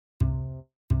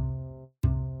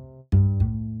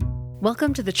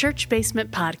Welcome to the Church Basement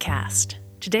Podcast.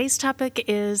 Today's topic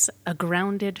is a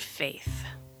grounded faith.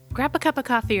 Grab a cup of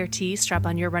coffee or tea, strap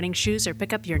on your running shoes, or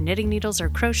pick up your knitting needles or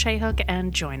crochet hook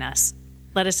and join us.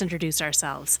 Let us introduce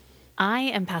ourselves. I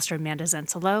am Pastor Amanda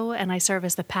Zensalo, and I serve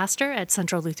as the pastor at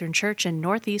Central Lutheran Church in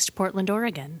Northeast Portland,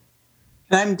 Oregon.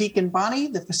 And I'm Deacon Bonnie,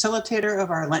 the facilitator of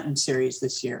our Lenten series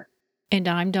this year. And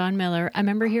I'm Dawn Miller, a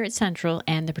member here at Central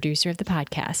and the producer of the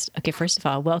podcast. Okay, first of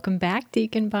all, welcome back,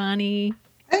 Deacon Bonnie.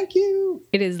 Thank you.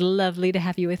 It is lovely to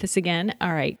have you with us again.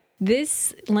 All right.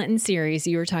 This Lenten series,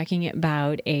 you were talking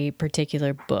about a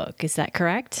particular book. Is that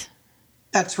correct?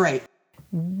 That's right.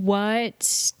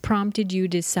 What prompted you to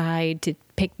decide to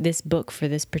pick this book for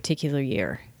this particular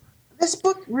year? This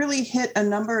book really hit a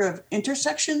number of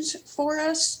intersections for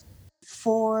us.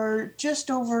 For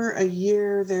just over a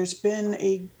year, there's been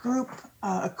a group,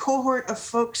 a cohort of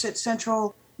folks at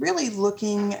Central really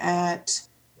looking at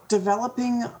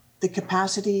developing the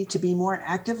capacity to be more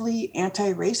actively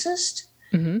anti-racist.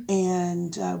 Mm-hmm.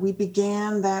 And we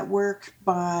began that work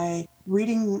by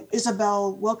reading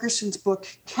Isabel Wilkerson's book,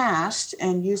 Caste,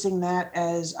 and using that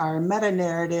as our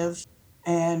meta-narrative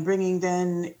and bringing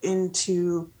then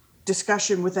into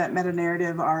discussion with that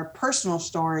meta-narrative our personal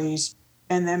stories.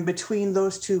 And then between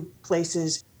those two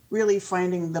places, really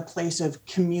finding the place of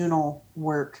communal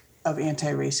work of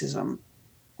anti-racism.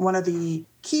 One of the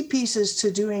key pieces to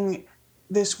doing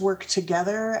this work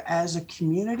together as a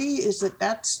community is that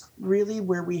that's really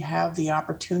where we have the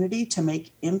opportunity to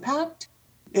make impact.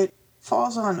 It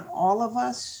falls on all of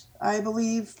us, I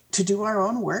believe, to do our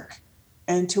own work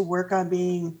and to work on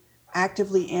being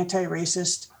actively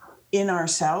anti-racist in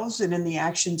ourselves and in the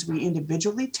actions we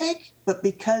individually take. But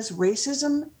because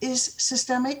racism is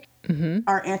systemic,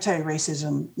 our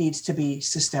anti-racism needs to be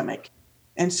systemic.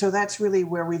 And so that's really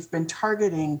where we've been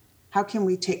targeting how can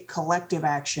we take collective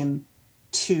action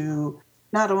to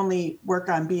not only work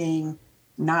on being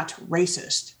not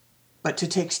racist, but to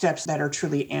take steps that are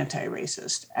truly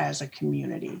anti-racist as a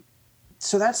community.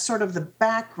 So that's sort of the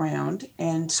background.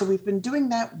 And so we've been doing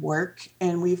that work,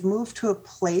 and we've moved to a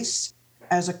place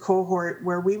as a cohort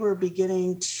where we were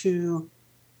beginning to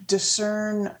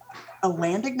discern a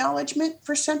land acknowledgement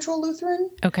for Central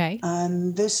Lutheran. Okay.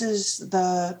 This is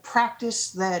the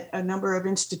practice that a number of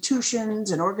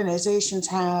institutions and organizations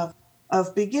have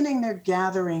of beginning their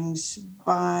gatherings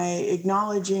by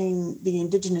acknowledging the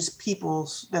indigenous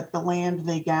peoples that the land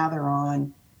they gather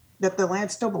on, that the land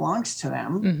still belongs to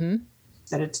them,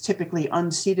 that it's typically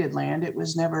unceded land. It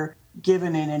was never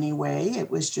given in any way. It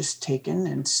was just taken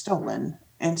and stolen.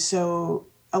 And so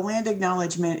a land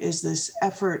acknowledgement is this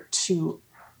effort to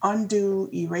undo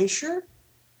erasure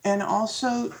and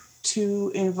also to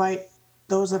invite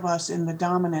those of us in the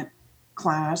dominant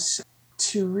class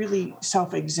to really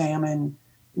self-examine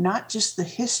not just the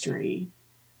history,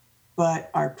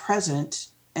 but our present,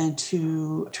 and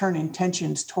to turn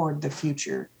intentions toward the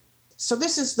future. So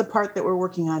this is the part that we're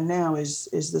working on now is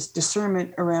this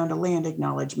discernment around a land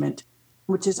acknowledgement,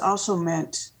 which has also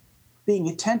meant being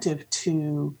attentive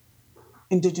to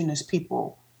Indigenous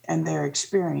people and their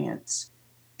experience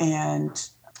and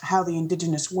how the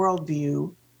Indigenous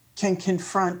worldview can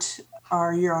confront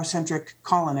our Eurocentric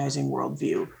colonizing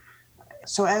worldview.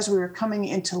 So as we were coming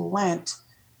into Lent,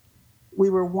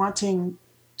 we were wanting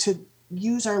to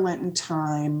use our Lenten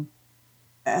time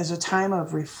as a time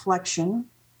of reflection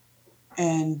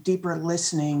and deeper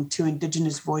listening to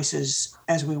Indigenous voices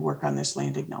as we work on this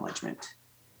land acknowledgement.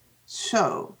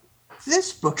 So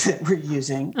this book that we're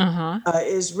using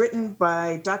is written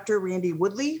by Dr. Randy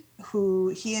Woodley, who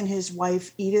he and his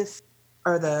wife Edith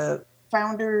are the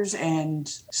founders and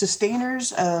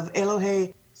sustainers of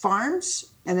Elohe Farms,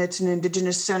 and it's an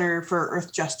Indigenous Center for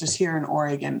Earth Justice here in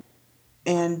Oregon.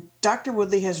 And Dr.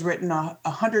 Woodley has written a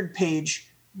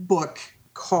 100-page book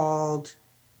called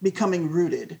Becoming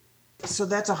Rooted. So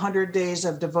that's 100 days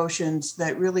of devotions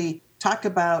that really talk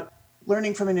about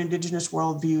learning from an Indigenous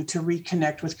worldview to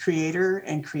reconnect with Creator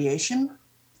and creation.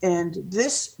 And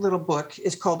this little book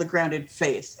is called The Grounded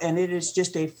Faith, and it is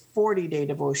just a 40-day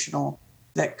devotional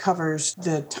that covers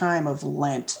the time of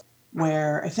Lent,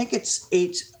 where I think it's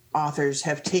 8 authors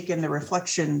have taken the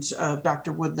reflections of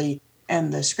Dr. Woodley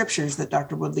and the scriptures that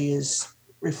Dr. Woodley is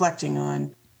reflecting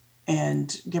on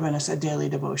and given us a daily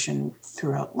devotion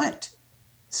throughout Lent.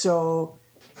 So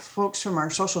folks from our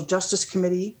Social Justice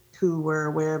Committee who were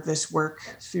aware of this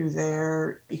work through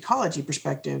their ecology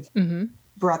perspective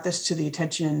brought this to the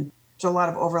attention. There's a lot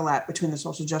of overlap between the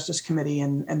Social Justice Committee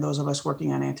and those of us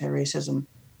working on anti-racism.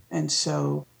 And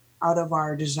so out of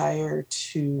our desire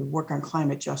to work on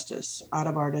climate justice, out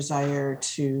of our desire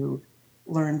to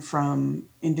learn from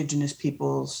Indigenous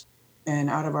peoples and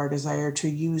out of our desire to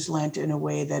use Lent in a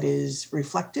way that is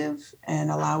reflective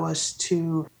and allow us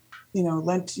to,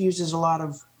 Lent uses a lot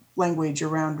of language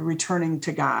around returning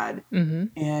to God. Mm-hmm.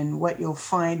 And what you'll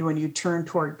find when you turn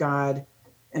toward God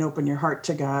and open your heart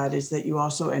to God is that you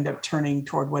also end up turning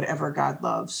toward whatever God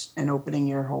loves and opening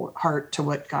your whole heart to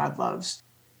what God loves.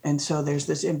 And so there's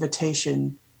this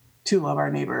invitation to love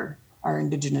our neighbor, our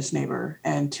Indigenous neighbor,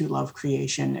 and to love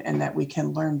creation, and that we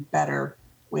can learn better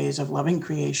ways of loving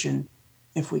creation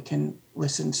if we can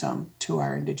listen some to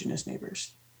our Indigenous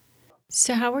neighbors.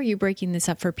 So how are you breaking this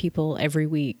up for people every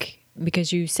week?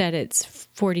 Because you said it's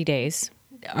 40 days.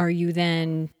 Are you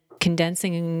then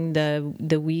condensing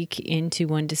the week into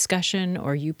one discussion,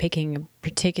 or are you picking a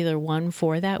particular one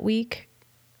for that week?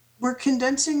 We're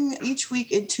condensing each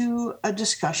week into a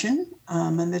discussion,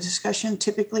 and the discussion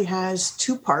typically has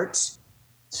two parts.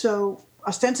 So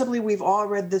ostensibly, we've all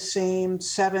read the same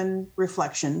 7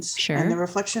 reflections, Sure. and the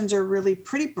reflections are really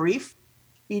pretty brief.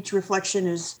 Each reflection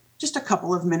is just a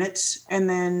couple of minutes, and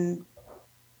then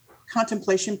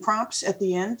contemplation prompts at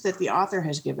the end that the author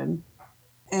has given.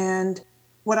 And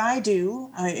what I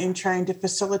do in trying to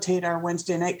facilitate our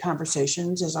Wednesday night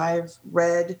conversations is I've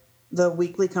read the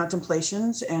weekly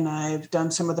contemplations and I've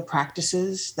done some of the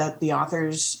practices that the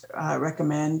authors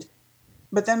recommend.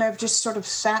 But then I've just sort of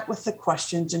sat with the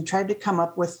questions and tried to come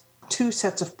up with 2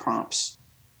 sets of prompts.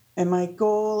 And my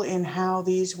goal in how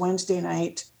these Wednesday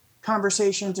night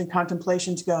conversations and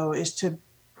contemplations go is to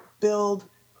build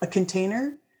a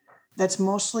container that's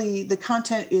mostly, the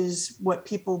content is what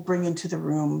people bring into the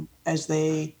room as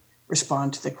they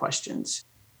respond to the questions.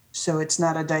 So it's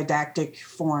not a didactic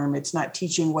form. It's not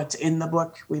teaching what's in the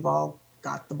book. We've all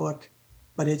got the book,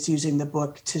 but it's using the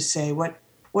book to say what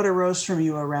arose from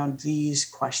you around these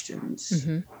questions.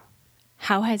 Mm-hmm.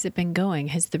 How has it been going?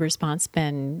 Has the response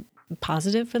been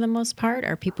positive for the most part?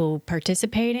 Are people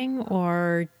participating,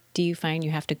 or do you find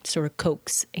you have to sort of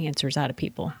coax answers out of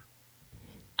people?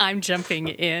 I'm jumping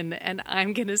in and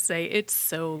I'm going to say it's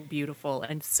so beautiful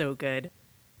and so good.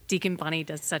 Deacon Bonnie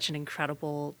does such an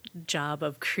incredible job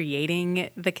of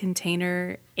creating the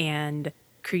container and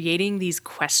creating these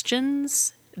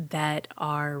questions that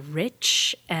are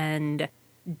rich and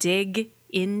dig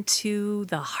into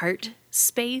the heart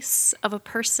space of a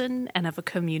person and of a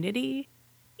community.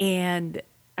 And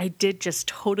I did just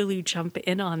totally jump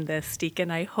in on this, Deacon.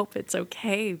 I hope it's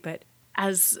okay, but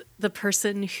as the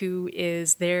person who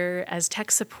is there as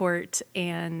tech support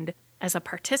and as a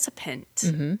participant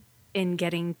in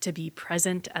getting to be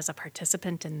present as a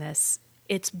participant in this,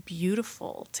 it's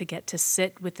beautiful to get to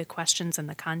sit with the questions and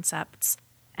the concepts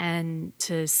and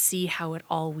to see how it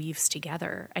all weaves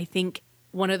together. I think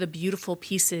one of the beautiful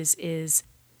pieces is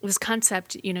this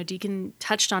concept, Deacon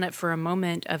touched on it for a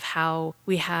moment, of how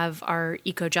we have our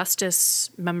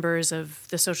eco-justice members of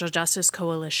the Social Justice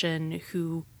Coalition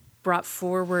who brought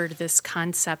forward this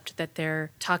concept that they're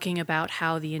talking about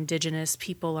how the Indigenous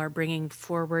people are bringing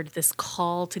forward this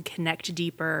call to connect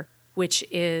deeper, which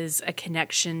is a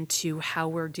connection to how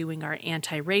we're doing our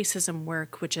anti-racism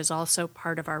work, which is also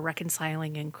part of our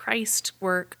Reconciling in Christ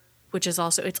work, which is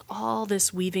also, it's all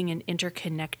this weaving and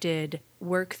interconnected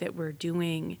work that we're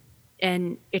doing.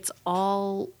 And it's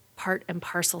all part and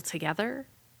parcel together.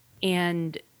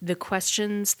 And the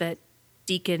questions that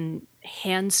Deacon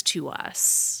hands to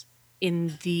us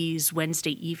in these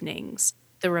Wednesday evenings,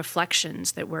 the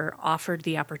reflections that we're offered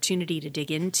the opportunity to dig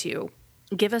into,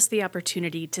 give us the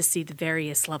opportunity to see the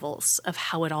various levels of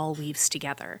how it all weaves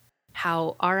together,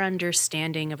 how our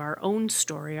understanding of our own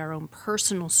story, our own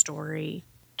personal story,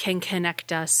 can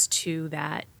connect us to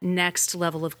that next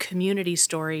level of community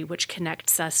story, which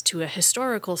connects us to a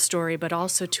historical story, but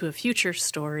also to a future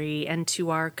story and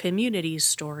to our community's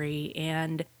story,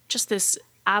 and just this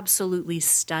absolutely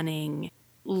stunning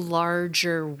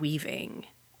larger weaving.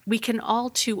 We can all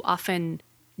too often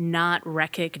not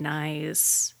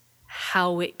recognize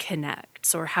how it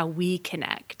connects or how we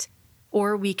connect,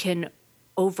 or we can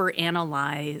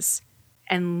overanalyze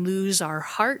and lose our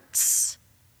hearts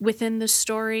within the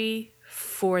story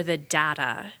for the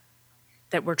data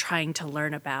that we're trying to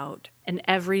learn about. And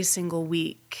every single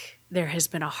week, there has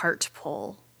been a heart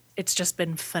pull. It's just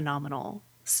been phenomenal.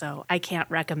 So I can't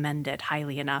recommend it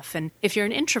highly enough. And if you're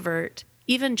an introvert,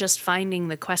 even just finding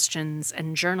the questions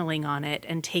and journaling on it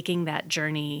and taking that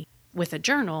journey with a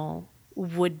journal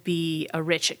would be a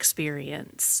rich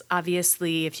experience.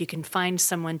 Obviously, if you can find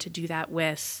someone to do that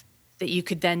with, that you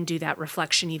could then do that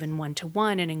reflection even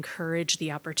one-to-one and encourage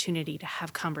the opportunity to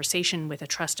have conversation with a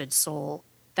trusted soul,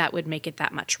 that would make it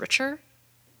that much richer.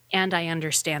 And I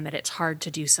understand that it's hard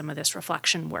to do some of this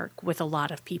reflection work with a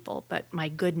lot of people, but my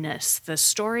goodness, the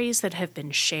stories that have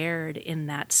been shared in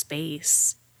that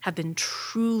space have been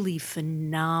truly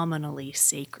phenomenally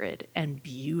sacred and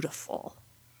beautiful.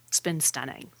 It's been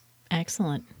stunning.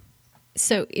 Excellent.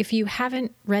 So if you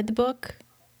haven't read the book,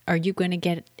 are you going to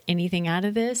get anything out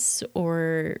of this,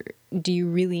 or do you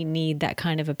really need that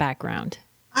kind of a background?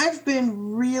 I've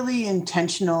been really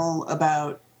intentional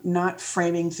about not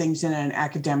framing things in an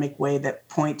academic way that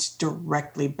points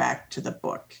directly back to the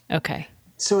book. Okay.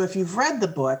 So if you've read the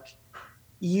book,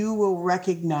 you will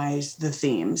recognize the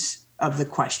themes of the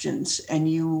questions and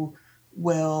you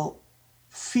will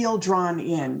feel drawn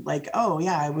in, like, oh,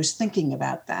 yeah, I was thinking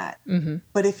about that. Mm-hmm.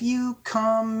 But if you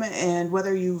come and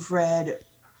whether you've read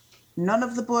none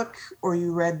of the book or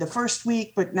you read the first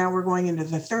week, but now we're going into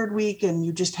the third week and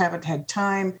you just haven't had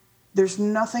time, there's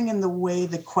nothing in the way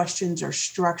the questions are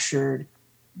structured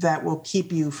that will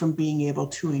keep you from being able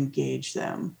to engage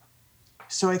them.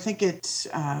 So I think it's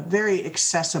very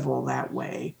accessible that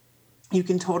way. You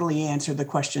can totally answer the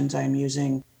questions I'm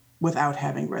using without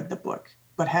having read the book,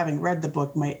 but having read the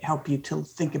book might help you to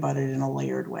think about it in a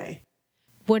layered way.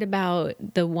 What about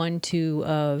the 1-2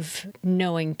 of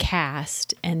knowing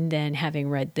cast and then having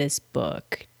read this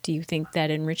book? Do you think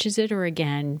that enriches it, or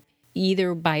again,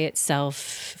 either by itself,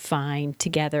 fine,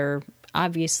 together,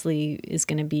 obviously is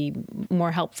going to be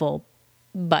more helpful,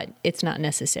 but it's not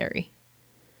necessary?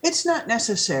 It's not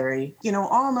necessary.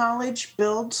 All knowledge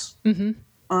builds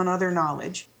on other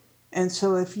knowledge. And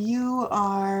so if you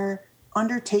are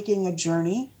undertaking a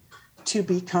journey to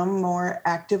become more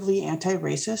actively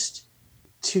anti-racist,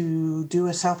 to do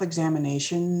a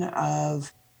self-examination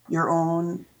of your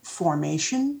own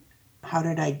formation, how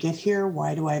did I get here?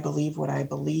 Why do I believe what I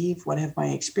believe? What have my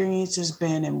experiences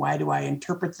been? And why do I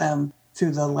interpret them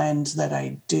through the lens that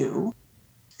I do?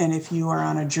 And if you are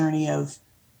on a journey of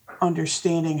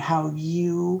understanding how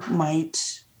you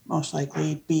might most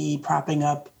likely be propping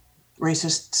up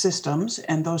racist systems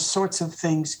and those sorts of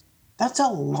things, that's a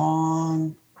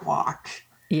long walk.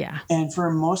 Yeah. And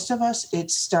for most of us, it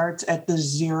starts at the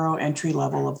 0 entry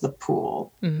level of the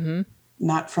pool,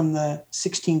 not from the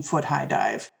 16-foot high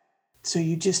dive. So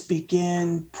you just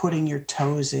begin putting your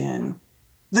toes in.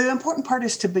 The important part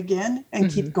is to begin and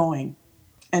keep going,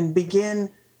 and begin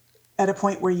at a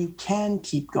point where you can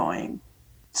keep going.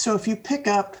 So if you pick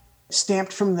up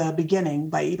Stamped from the Beginning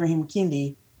by Ibrahim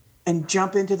Kendi and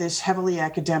jump into this heavily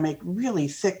academic, really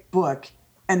thick book,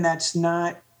 and that's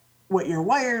not what you're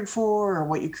wired for or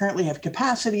what you currently have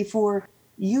capacity for,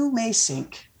 you may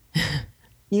sink.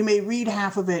 You may read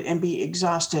half of it and be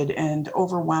exhausted and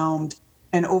overwhelmed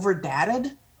and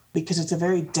overdated because it's a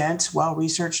very dense,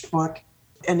 well-researched book.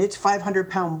 And its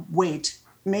 500-pound weight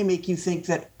may make you think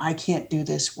that I can't do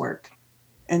this work.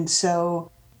 And so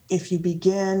if you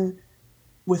begin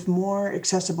with more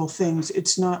accessible things,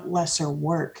 it's not lesser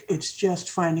work. It's just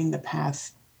finding the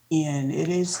path in. It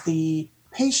is the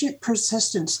patient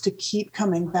persistence to keep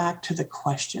coming back to the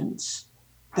questions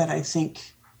that I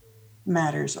think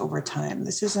matters over time.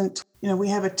 This isn't, we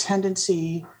have a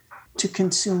tendency to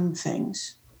consume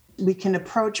things. We can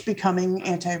approach becoming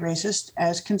anti-racist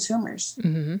as consumers.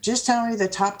 Just tell me the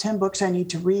top 10 books I need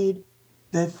to read,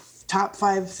 the top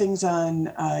 5 things on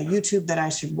YouTube that I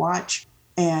should watch,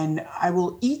 and I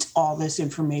will eat all this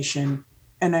information,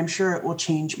 and I'm sure it will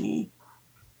change me.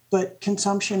 But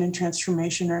consumption and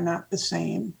transformation are not the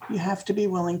same. You have to be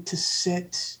willing to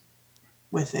sit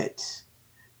with it,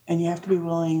 and you have to be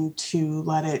willing to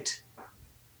let it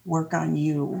work on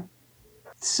you.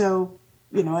 So,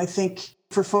 I think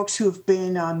for folks who have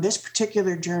been on this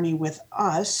particular journey with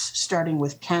us, starting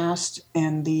with CAST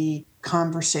and the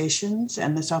conversations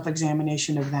and the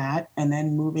self-examination of that, and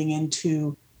then moving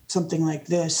into something like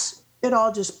this, it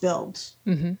all just builds.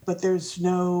 But there's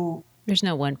no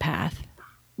one path.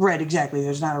 Right, exactly.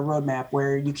 There's not a roadmap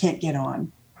where you can't get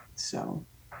on. So,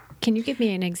 can you give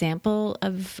me an example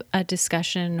of a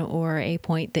discussion or a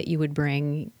point that you would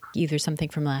bring, either something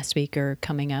from last week or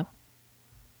coming up?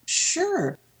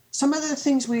 Sure. Some of the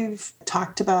things we've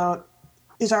talked about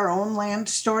is our own land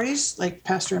stories, like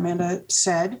Pastor Amanda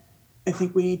said. I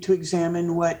think we need to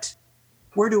examine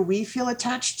where do we feel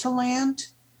attached to land,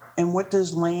 and what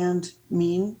does land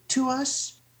mean to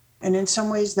us? And in some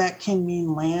ways that can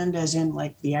mean land as in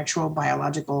like the actual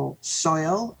biological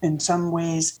soil. In some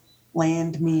ways,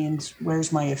 land means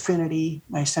where's my affinity,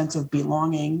 my sense of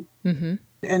belonging.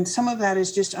 And some of that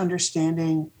is just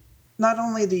understanding not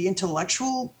only the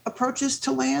intellectual approaches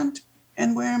to land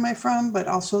and where am I from, but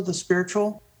also the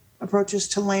spiritual approaches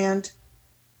to land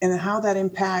and how that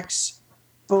impacts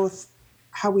both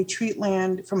how we treat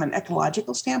land from an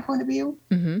ecological standpoint of view,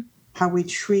 how we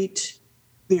treat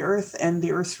the earth and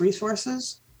the earth's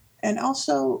resources, and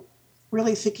also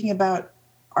really thinking about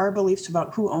our beliefs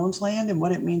about who owns land and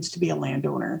what it means to be a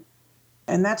landowner.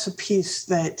 And that's a piece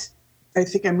that I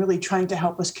think I'm really trying to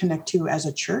help us connect to as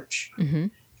a church.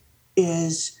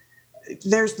 Is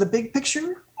there's the big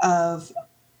picture of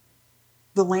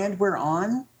the land we're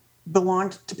on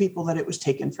belonged to people that it was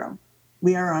taken from.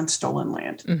 We are on stolen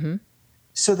land.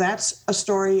 So that's a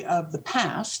story of the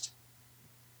past,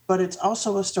 but it's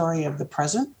also a story of the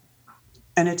present,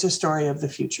 and it's a story of the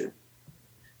future.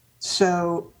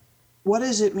 So what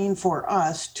does it mean for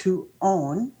us to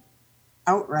own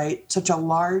outright such a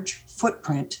large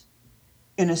footprint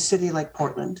in a city like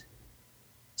Portland?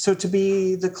 So to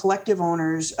be the collective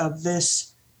owners of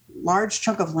this large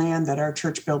chunk of land that our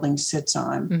church building sits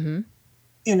on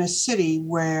in a city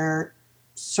where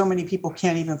so many people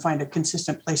can't even find a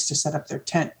consistent place to set up their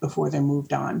tent before they're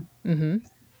moved on.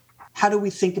 How do we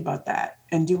think about that?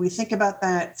 And do we think about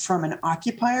that from an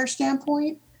occupier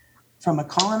standpoint, from a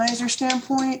colonizer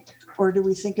standpoint, or do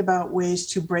we think about ways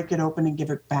to break it open and give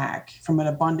it back from an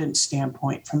abundance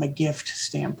standpoint, from a gift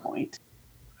standpoint?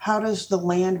 How does the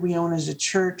land we own as a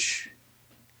church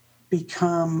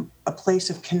become a place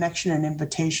of connection and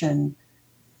invitation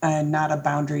and not a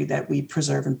boundary that we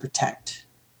preserve and protect?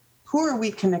 Who are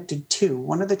we connected to?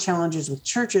 One of the challenges with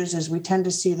churches is we tend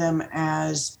to see them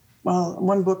as, well,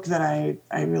 one book that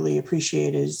I really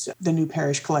appreciate is the New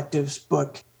Parish Collective's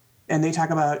book. And they talk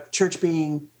about church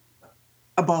being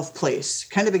above place,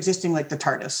 kind of existing like the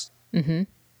TARDIS.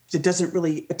 It doesn't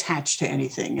really attach to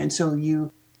anything. And so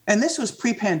and this was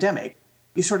pre-pandemic,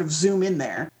 you sort of zoom in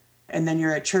there and then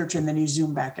you're at church and then you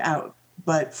zoom back out.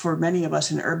 But for many of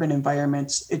us in urban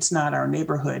environments, it's not our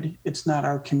neighborhood. It's not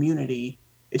our community.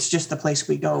 It's just the place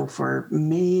we go for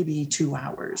maybe 2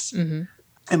 hours.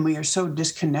 And we are so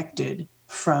disconnected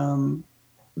from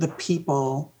the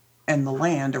people and the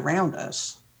land around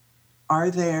us. Are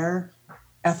there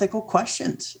ethical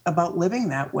questions about living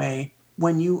that way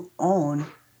when you own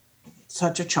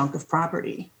such a chunk of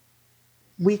property?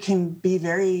 We can be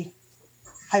very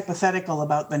hypothetical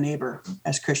about the neighbor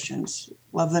as Christians.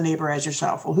 Love the neighbor as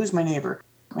yourself. Well, who's my neighbor?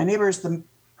 My neighbor is the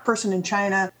person in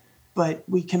China, but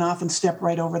we can often step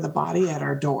right over the body at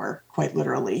our door, quite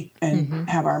literally, and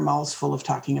have our mouths full of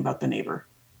talking about the neighbor.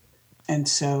 And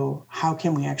so how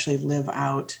can we actually live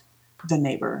out the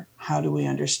neighbor? How do we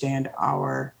understand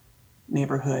our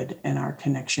neighborhood and our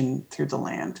connection through the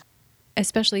land?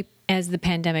 Especially as the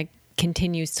pandemic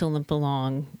continues to limp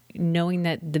along, knowing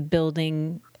that the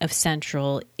building of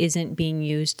Central isn't being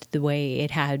used the way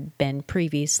it had been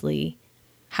previously.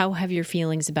 How have your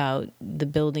feelings about the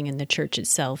building and the church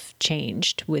itself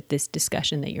changed with this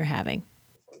discussion that you're having?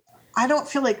 I don't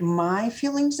feel like my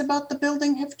feelings about the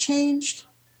building have changed,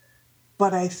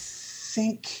 but I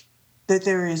think that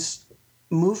there is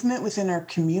movement within our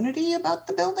community about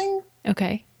the building.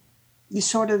 Okay. You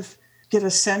sort of get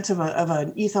a sense of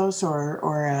an ethos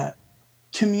or a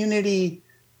community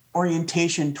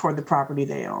orientation toward the property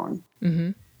they own.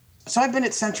 So I've been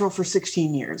at Central for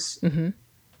 16 years.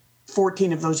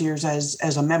 14 of those years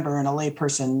as a member and a lay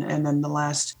person, and then the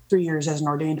last 3 years as an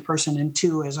ordained person and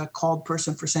 2 as a called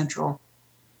person for Central.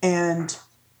 And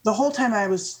the whole time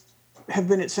have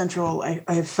been at Central,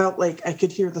 I felt like I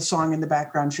could hear the song in the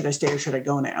background, Should I Stay or Should I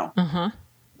Go Now?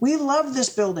 We love this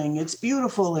building. It's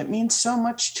beautiful. It means so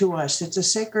much to us. It's a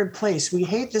sacred place. We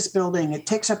hate this building. It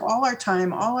takes up all our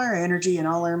time, all our energy, and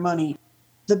all our money.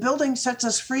 The building sets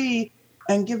us free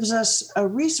and gives us a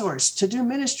resource to do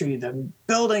ministry. The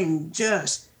building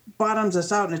just bottoms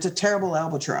us out, and it's a terrible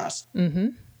albatross.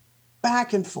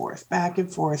 Back and forth, back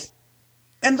and forth.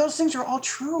 And those things are all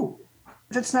true.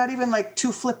 That's not even like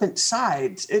two flippant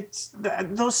sides.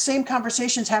 Those same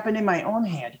conversations happen in my own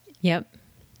head. Yep.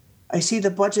 I see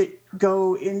the budget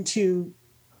go into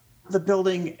the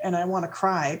building and I want to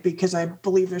cry because I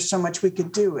believe there's so much we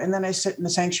could do. And then I sit in the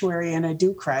sanctuary and I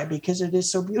do cry because it is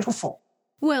so beautiful.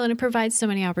 Well, and it provides so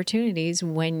many opportunities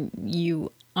when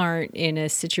you aren't in a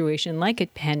situation like a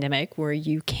pandemic where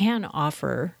you can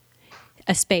offer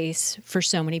a space for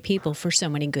so many people for so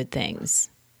many good things.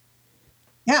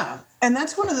 Yeah. And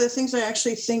that's one of the things I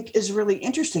actually think is really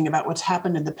interesting about what's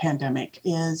happened in the pandemic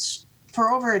is for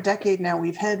over a decade now,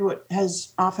 we've had what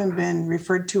has often been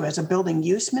referred to as a building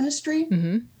use ministry.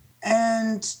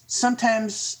 And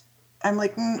sometimes I'm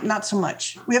like, not so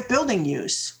much. We have building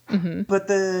use, but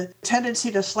the tendency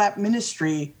to slap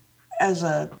ministry as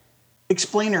a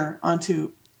explainer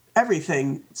onto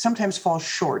everything sometimes falls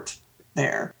short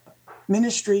there.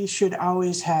 Ministry should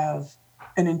always have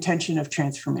an intention of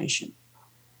transformation.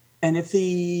 And if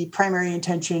the primary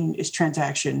intention is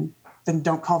transaction, then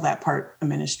don't call that part a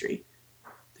ministry.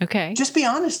 Okay. Just be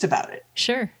honest about it.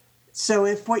 Sure. So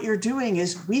if what you're doing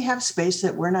is we have space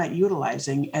that we're not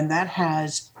utilizing and that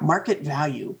has market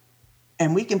value,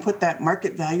 and we can put that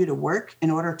market value to work in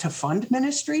order to fund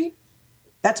ministry,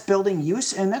 that's building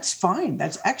use, and that's fine.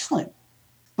 That's excellent.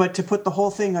 But to put the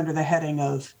whole thing under the heading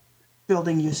of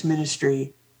building use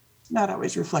ministry, not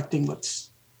always reflecting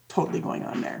what's totally going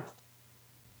on there.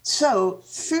 So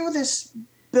through this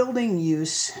building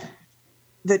use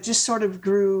that just sort of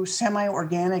grew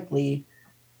semi-organically,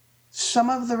 some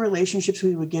of the relationships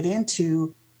we would get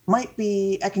into might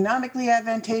be economically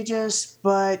advantageous,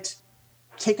 but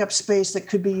take up space that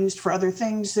could be used for other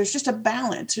things. There's just a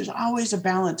balance. There's always a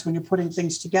balance when you're putting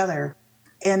things together.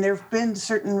 And there have been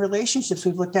certain relationships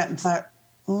we've looked at and thought,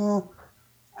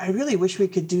 I really wish we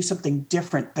could do something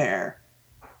different there.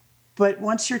 But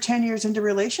once you're 10 years into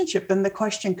relationship, then the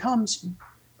question comes,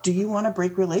 do you want to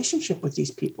break relationship with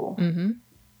these people? Mm-hmm.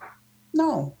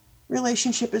 No.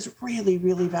 Relationship is really,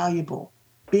 really valuable.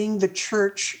 Being the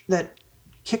church that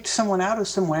kicked someone out of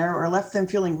somewhere or left them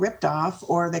feeling ripped off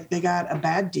or that they got a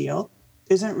bad deal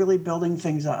isn't really building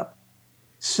things up.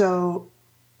 So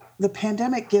the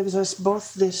pandemic gives us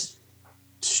both this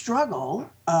struggle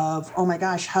of, oh my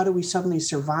gosh, how do we suddenly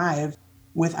survive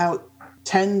without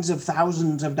tens of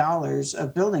thousands of dollars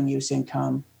of building use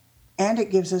income? And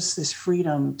it gives us this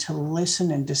freedom to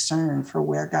listen and discern for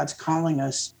where God's calling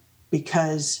us,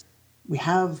 because we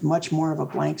have much more of a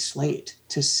blank slate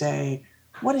to say,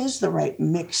 what is the right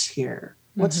mix here?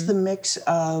 What's the mix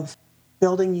of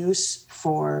building use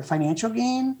for financial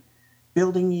gain,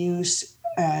 building use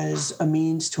as a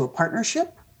means to a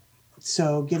partnership?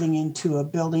 So getting into a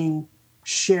building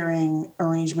sharing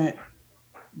arrangement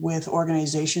with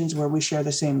organizations where we share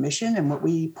the same mission,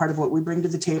 and part of what we bring to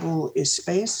the table is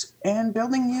space, and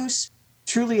building use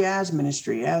truly as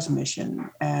ministry, as mission,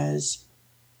 as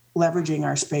leveraging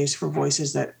our space for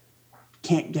voices that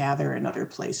can't gather in other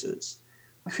places,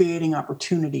 creating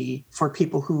opportunity for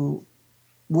people who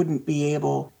wouldn't be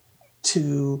able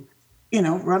to,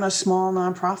 run a small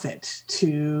nonprofit,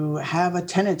 to have a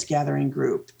tenants gathering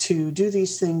group, to do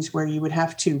these things where you would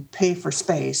have to pay for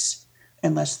space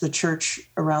unless the church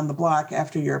around the block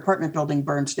after your apartment building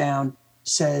burns down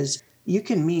says, you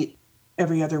can meet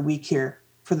every other week here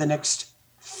for the next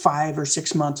 5 or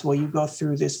 6 months while you go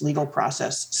through this legal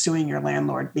process suing your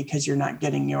landlord because you're not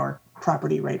getting your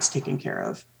property rights taken care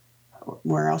of.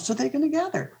 Where else are they going to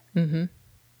gather? Mm-hmm.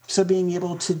 So being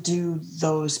able to do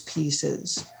those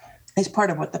pieces is part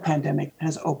of what the pandemic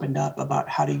has opened up about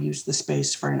how to use the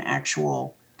space for an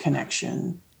actual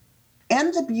connection.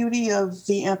 And the beauty of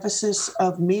the emphasis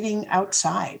of meeting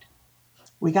outside.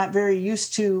 We got very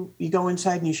used to, you go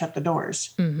inside and you shut the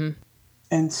doors. Mm-hmm.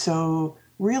 And so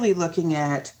really looking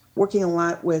at working a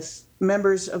lot with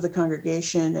members of the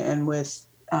congregation and with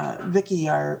Vicki,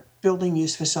 our building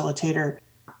use facilitator,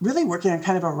 really working on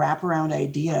kind of a wraparound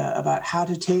idea about how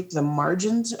to take the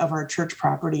margins of our church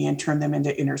property and turn them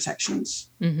into intersections,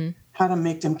 how to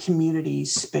make them community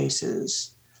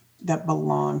spaces that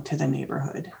belong to the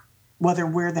neighborhood, whether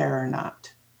we're there or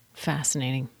not.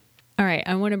 Fascinating. All right,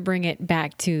 I want to bring it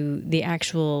back to the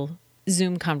actual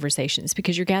Zoom conversations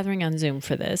because you're gathering on Zoom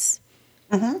for this.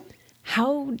 Mm-hmm.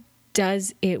 How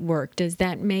does it work? Does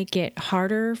that make it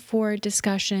harder for a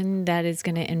discussion that is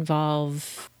going to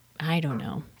involve, I don't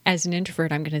know, as an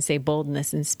introvert, I'm going to say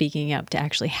boldness and speaking up to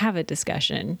actually have a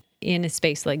discussion in a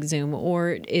space like Zoom,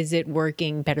 or is it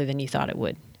working better than you thought it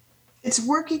would? It's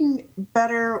working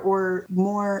better or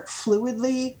more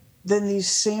fluidly than these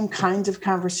same kinds of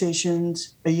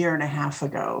conversations a year and a half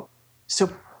ago. So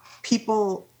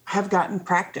people have gotten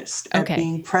practiced at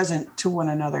being present to one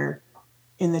another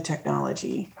in the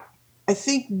technology. I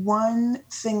think one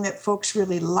thing that folks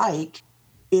really like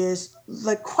is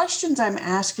the questions I'm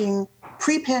asking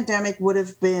pre-pandemic would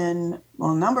have been,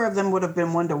 well, a number of them would have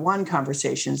been one-to-one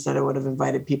conversations that I would have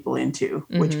invited people into,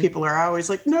 which people are always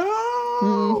like, no.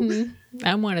 Mm-hmm.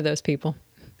 I'm one of those people.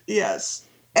 Yes.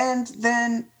 And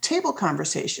then table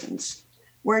conversations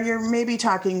where you're maybe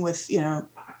talking with,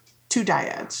 2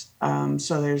 dyads.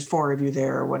 So there's 4 of you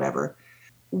there or whatever.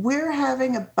 We're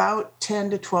having about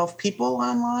 10 to 12 people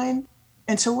online.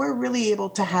 And so we're really able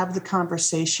to have the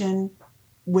conversation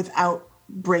without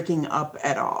breaking up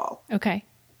at all. Okay.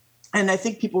 And I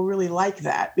think people really like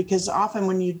that because often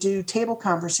when you do table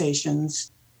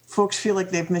conversations, folks feel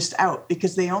like they've missed out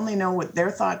because they only know what their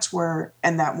thoughts were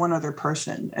and that one other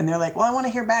person. And they're like, well, I want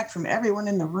to hear back from everyone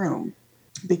in the room.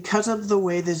 Because of the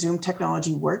way the Zoom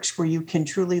technology works, where you can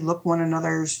truly look at one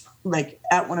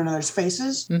another's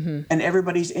faces and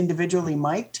everybody's individually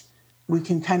mic'd, we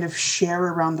can kind of share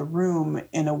around the room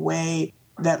in a way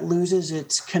that loses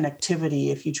its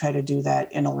connectivity if you try to do that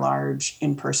in a large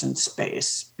in-person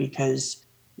space, because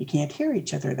you can't hear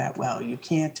each other that well.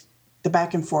 The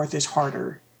back and forth is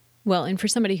harder. Well, and for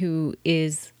somebody who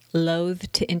is loath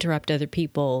to interrupt other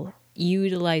people,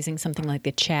 utilizing something like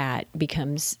the chat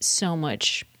becomes so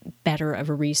much better of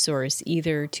a resource,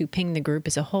 either to ping the group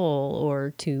as a whole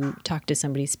or to talk to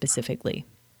somebody specifically.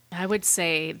 I would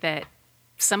say that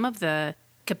some of the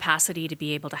capacity to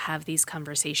be able to have these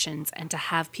conversations and to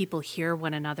have people hear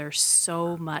one another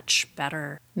so much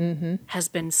better has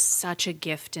been such a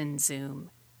gift in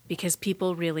Zoom, because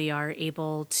people really are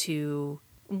able to,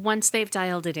 once they've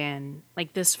dialed it in,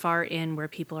 like this far in where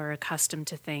people are accustomed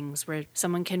to things, where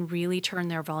someone can really turn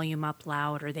their volume up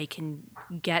loud, or they can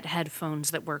get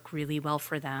headphones that work really well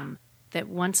for them, that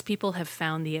once people have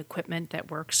found the equipment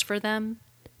that works for them,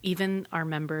 even our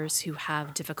members who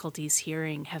have difficulties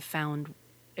hearing have found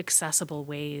accessible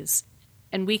ways.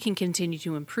 And we can continue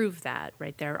to improve that,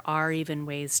 right? There are even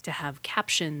ways to have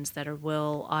captions that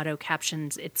will auto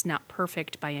captions. It's not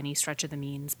perfect by any stretch of the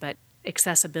means, but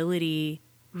accessibility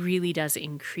really does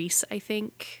increase, I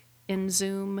think, in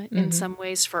Zoom in some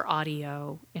ways for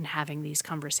audio in having these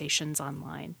conversations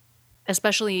online,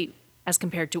 especially as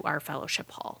compared to our fellowship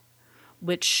hall,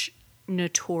 which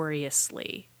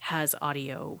notoriously has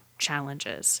audio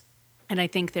challenges. And I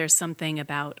think there's something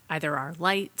about either our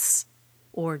lights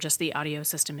or just the audio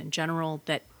system in general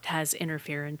that has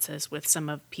interferences with some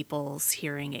of people's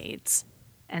hearing aids.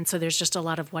 And so there's just a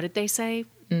lot of, what did they say?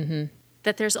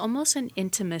 That there's almost an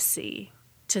intimacy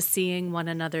to seeing one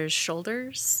another's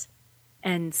shoulders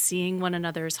and seeing one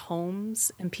another's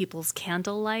homes and people's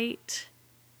candlelight,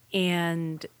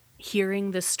 and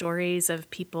hearing the stories of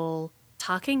people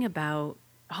talking about,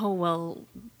 oh, well,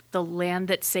 the land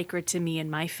that's sacred to me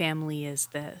and my family is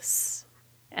this.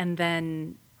 And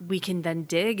then we can then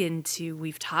dig into,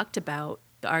 we've talked about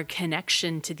our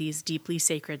connection to these deeply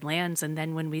sacred lands. And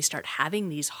then when we start having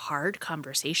these hard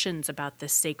conversations about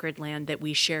this sacred land that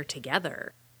we share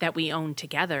together, that we own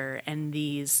together, and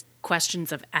these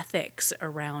questions of ethics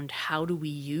around how do we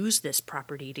use this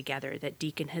property together that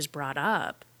Deacon has brought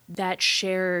up, that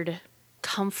shared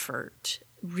comfort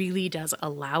really does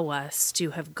allow us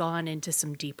to have gone into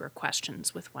some deeper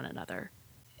questions with one another.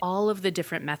 All of the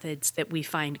different methods that we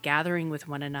find gathering with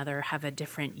one another have a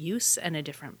different use and a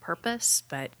different purpose,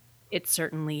 but it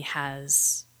certainly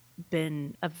has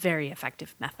been a very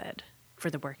effective method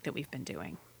for the work that we've been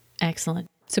doing. Excellent.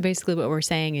 So basically what we're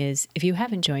saying is, if you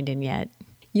haven't joined in yet,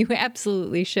 you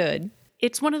absolutely should.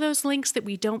 It's one of those links that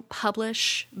we don't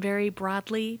publish very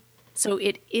broadly. So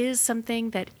it is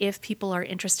something that if people are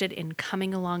interested in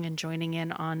coming along and joining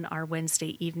in on our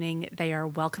Wednesday evening, they are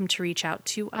welcome to reach out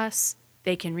to us.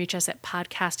 They can reach us at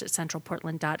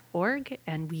podcast@centralportland.org,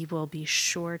 and we will be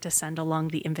sure to send along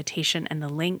the invitation and the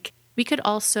link. We could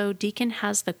also, Deacon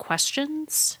has the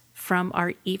questions from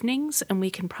our evenings, and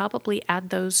we can probably add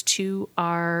those to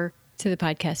the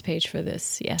podcast page for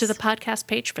this, yes. To the podcast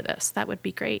page for this. That would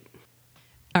be great.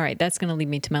 All right, that's going to lead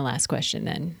me to my last question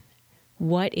then.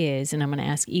 What is, and I'm going to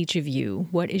ask each of you,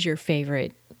 what is your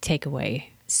favorite takeaway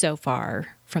so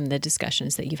far from the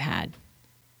discussions that you've had?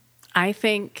 I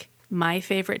think my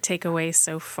favorite takeaway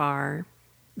so far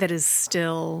that is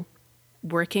still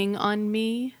working on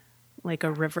me like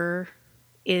a river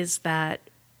is that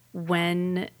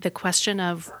when the question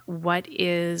of what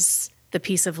is the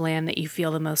piece of land that you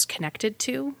feel the most connected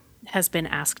to has been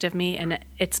asked of me, and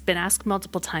it's been asked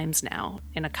multiple times now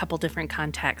in a couple different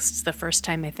contexts. The first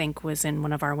time, I think, was in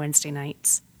one of our Wednesday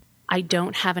nights. I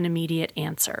don't have an immediate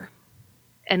answer.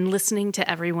 And listening to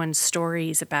everyone's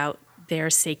stories about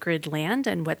their sacred land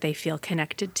and what they feel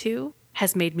connected to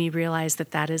has made me realize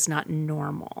that that is not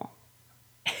normal.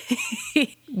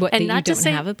 What, and that you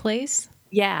don't have a place?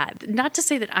 Yeah, not to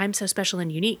say that I'm so special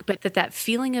and unique, but that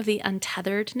feeling of the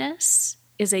untetheredness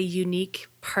is a unique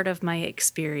part of my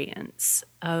experience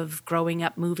of growing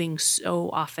up moving so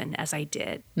often as I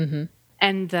did. Mm-hmm.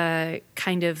 And the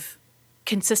kind of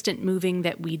consistent moving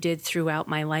that we did throughout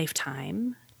my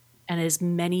lifetime, and as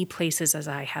many places as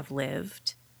I have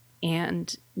lived,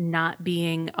 and not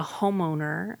being a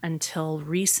homeowner until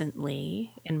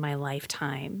recently in my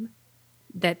lifetime,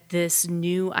 that this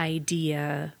new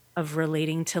idea of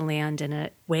relating to land in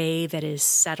a way that is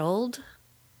settled,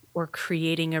 or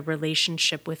creating a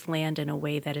relationship with land in a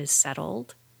way that is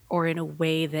settled, or in a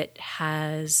way that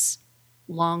has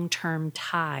long-term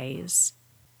ties,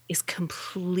 is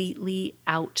completely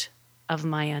out of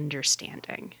my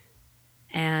understanding.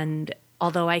 And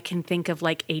although I can think of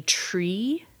like a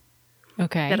tree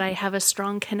that I have a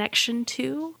strong connection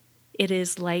to, It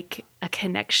is like a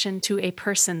connection to a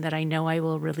person that I know I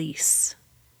will release.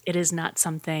 It is not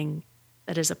something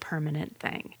that is a permanent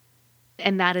thing.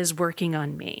 And that is working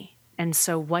on me. And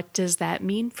so what does that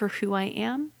mean for who I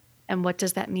am? And what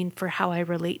does that mean for how I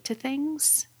relate to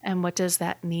things? And what does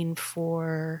that mean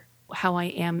for how I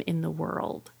am in the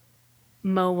world?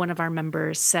 Mo, one of our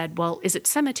members, said, well, is it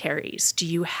cemeteries? Do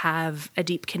you have a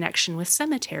deep connection with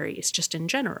cemeteries just in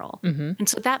general? Mm-hmm. And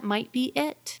so that might be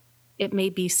it. It may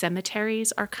be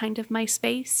cemeteries are kind of my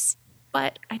space,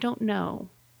 but I don't know.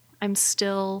 I'm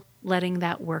still letting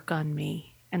that work on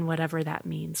me and whatever that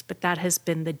means. But that has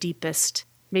been the deepest,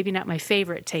 maybe not my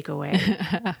favorite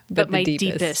takeaway, but my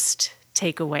deepest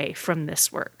takeaway from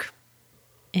this work.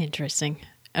 Interesting.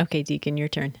 Okay, Deacon, your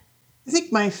turn. I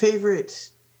think my favorite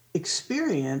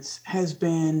experience has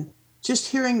been just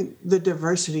hearing the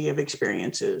diversity of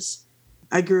experiences.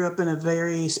 I grew up in a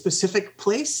very specific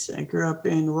place. I grew up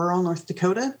in rural North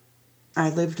Dakota. I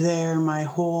lived there my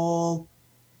whole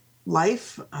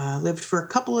life. Lived for a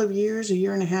couple of years, a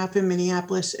year and a half in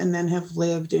Minneapolis, and then have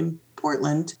lived in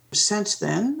Portland since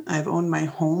then. I've owned my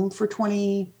home for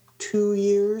 22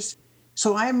 years.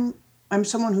 So I'm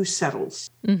someone who settles.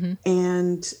 Mm-hmm.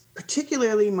 And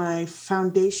particularly my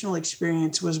foundational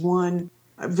experience was one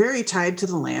very tied to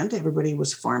the land. Everybody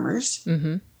was farmers.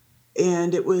 Mm-hmm.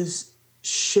 And it was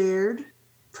shared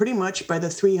pretty much by the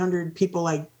 300 people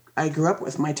I grew up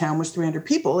with. My town was 300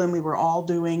 people, and we were all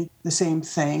doing the same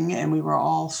thing, and we were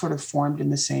all sort of formed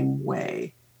in the same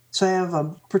way. So I have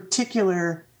a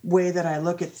particular way that I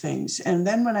look at things. And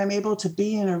then when I'm able to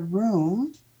be in a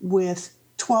room with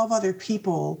 12 other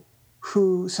people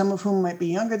who, some of whom might be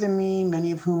younger than me,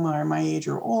 many of whom are my age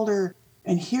or older,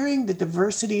 and hearing the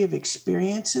diversity of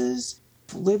experiences,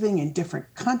 living in different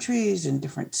countries and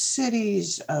different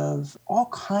cities, of all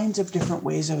kinds of different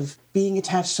ways of being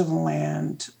attached to the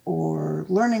land or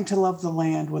learning to love the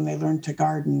land when they learn to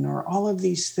garden, or all of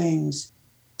these things,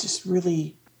 just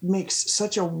really makes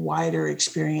such a wider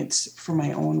experience for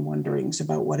my own wonderings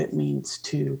about what it means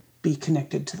to be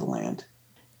connected to the land.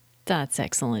 That's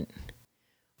excellent.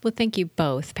 Well, thank you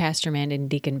both, Pastor Amanda and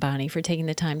Deacon Bonnie, for taking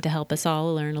the time to help us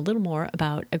all learn a little more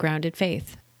about a grounded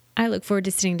faith. I look forward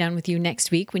to sitting down with you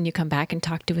next week when you come back and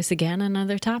talk to us again on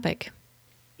another topic.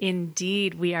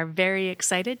 Indeed, we are very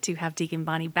excited to have Deacon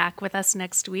Bonnie back with us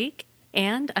next week.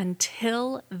 And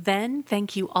until then,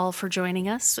 thank you all for joining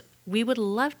us. We would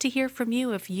love to hear from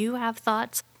you if you have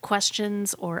thoughts,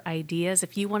 questions, or ideas.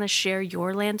 If you want to share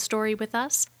your land story with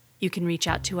us, you can reach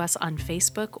out to us on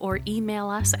Facebook or email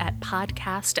us at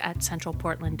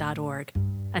podcast@centralportland.org.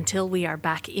 Until we are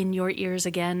back in your ears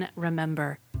again,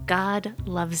 remember, God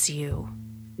loves you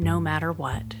no matter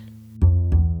what.